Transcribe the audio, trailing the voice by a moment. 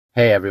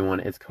Hey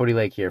everyone, it's Cody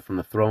Lake here from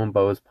the Throwin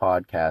Bows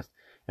Podcast,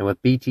 and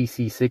with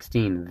BTC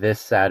 16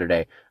 this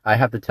Saturday, I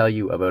have to tell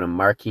you about a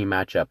marquee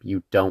matchup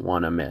you don't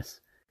want to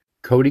miss.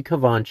 Cody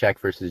Chovancek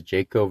versus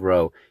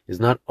Geauvreau is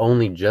not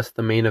only just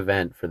the main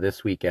event for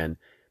this weekend,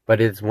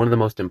 but it's one of the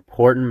most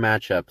important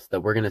matchups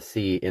that we're going to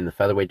see in the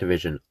featherweight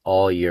division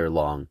all year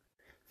long.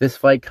 This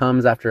fight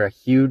comes after a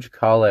huge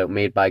call-out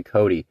made by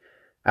Cody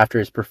after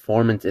his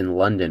performance in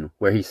London,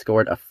 where he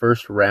scored a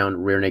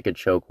first-round rear naked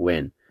choke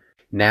win.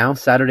 Now,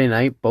 Saturday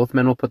night, both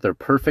men will put their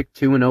perfect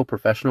 2-0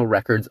 professional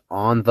records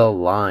on the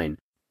line.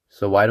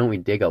 So why don't we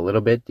dig a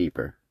little bit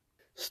deeper?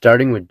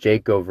 Starting with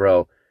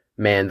Geauvreau,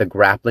 man, the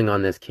grappling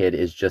on this kid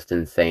is just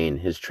insane.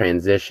 His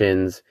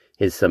transitions,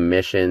 his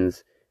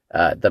submissions,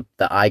 the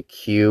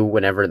IQ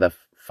whenever the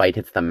fight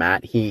hits the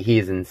mat, he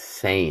is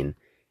insane.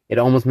 It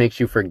almost makes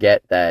you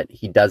forget that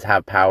he does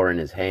have power in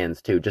his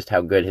hands too, just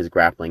how good his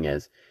grappling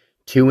is.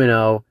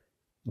 2-0,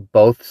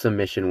 both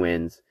submission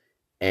wins.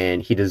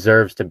 And he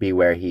deserves to be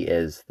where he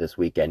is this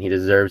weekend. He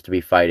deserves to be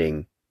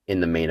fighting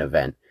in the main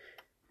event.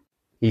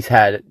 He's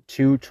had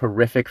two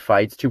terrific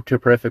fights, two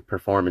terrific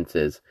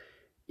performances.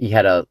 He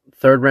had a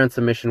third-round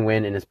submission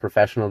win in his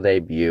professional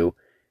debut.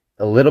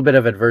 A little bit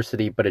of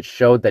adversity, but it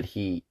showed that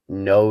he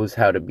knows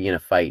how to be in a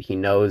fight. He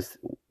knows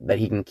that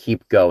he can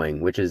keep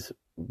going, which is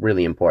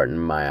really important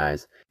in my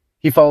eyes.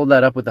 He followed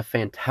that up with a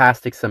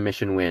fantastic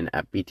submission win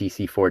at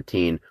BTC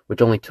 14,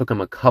 which only took him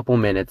a couple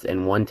minutes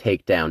and one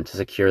takedown to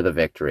secure the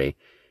victory.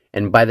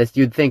 And by this,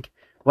 you'd think,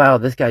 wow,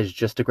 this guy's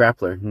just a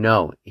grappler.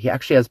 No, he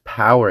actually has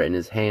power in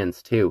his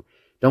hands, too.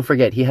 Don't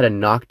forget, he had a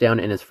knockdown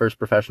in his first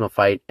professional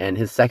fight, and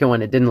his second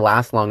one, it didn't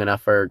last long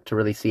enough to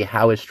really see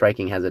how his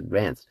striking has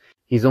advanced.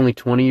 He's only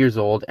 20 years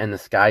old, and the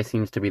sky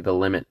seems to be the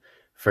limit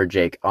for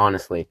Jake,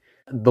 honestly.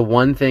 The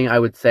one thing I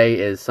would say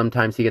is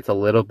sometimes he gets a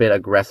little bit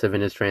aggressive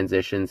in his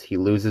transitions. He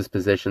loses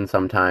position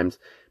sometimes,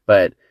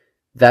 but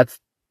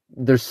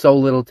there's so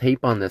little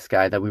tape on this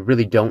guy that we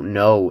really don't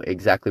know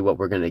exactly what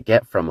we're going to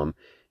get from him.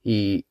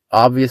 He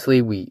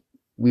obviously, we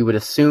would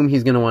assume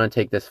he's going to want to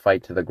take this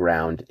fight to the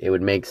ground. It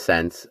would make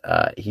sense.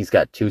 He's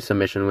got 2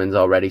 submission wins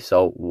already,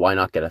 so why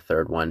not get a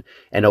third one?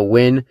 And a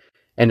win,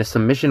 and a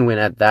submission win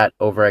at that,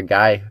 over a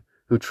guy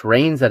who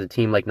trains at a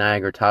team like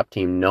Niagara top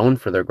team, known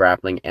for their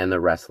grappling and their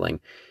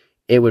wrestling.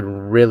 It would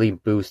really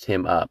boost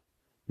him up.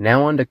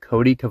 Now on to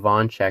Cody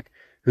Chovancek,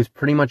 who's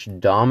pretty much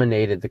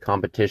dominated the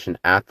competition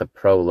at the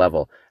pro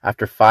level.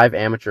 After 5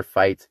 amateur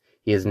fights,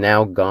 he has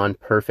now gone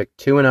perfect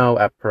 2-0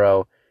 at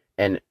pro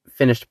and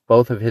finished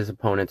both of his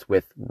opponents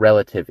with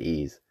relative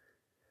ease.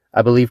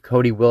 I believe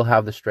Cody will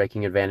have the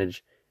striking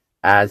advantage,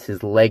 as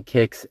his leg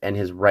kicks and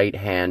his right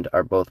hand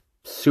are both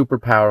super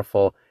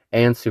powerful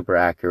and super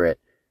accurate,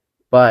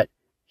 but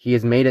he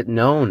has made it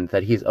known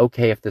that he's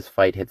okay if this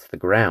fight hits the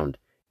ground,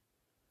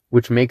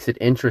 which makes it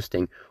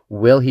interesting.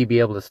 Will he be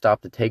able to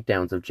stop the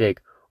takedowns of Jake,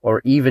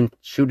 or even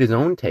shoot his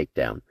own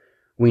takedown?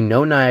 We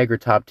know Niagara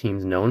top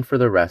team's known for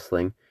their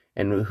wrestling,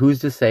 and who's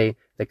to say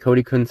that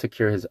Cody couldn't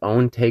secure his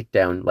own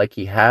takedown like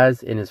he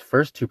has in his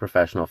first 2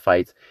 professional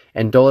fights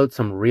and dole out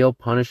some real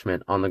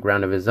punishment on the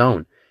ground of his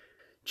own.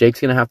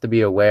 Jake's going to have to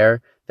be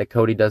aware that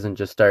Cody doesn't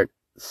just start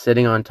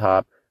sitting on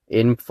top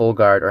in full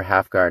guard or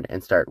half guard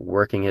and start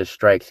working his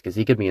strikes, because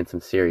he could be in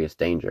some serious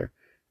danger.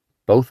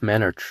 Both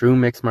men are true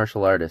mixed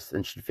martial artists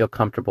and should feel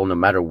comfortable no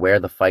matter where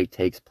the fight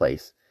takes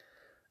place.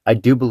 I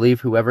do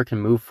believe whoever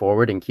can move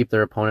forward and keep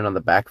their opponent on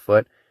the back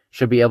foot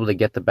should be able to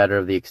get the better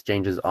of the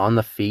exchanges on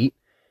the feet,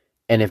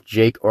 and if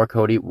Jake or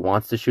Cody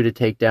wants to shoot a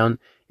takedown,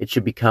 it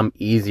should become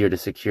easier to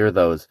secure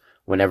those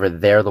whenever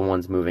they're the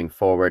ones moving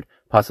forward,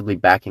 possibly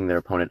backing their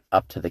opponent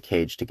up to the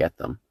cage to get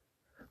them.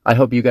 I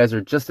hope you guys are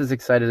just as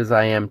excited as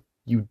I am.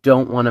 You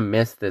don't want to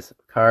miss this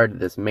card,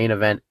 this main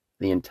event,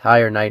 the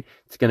entire night.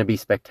 It's going to be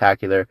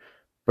spectacular.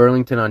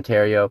 Burlington,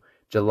 Ontario,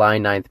 July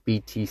 9th,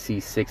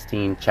 BTC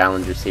 16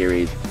 Challenger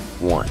Series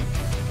 1.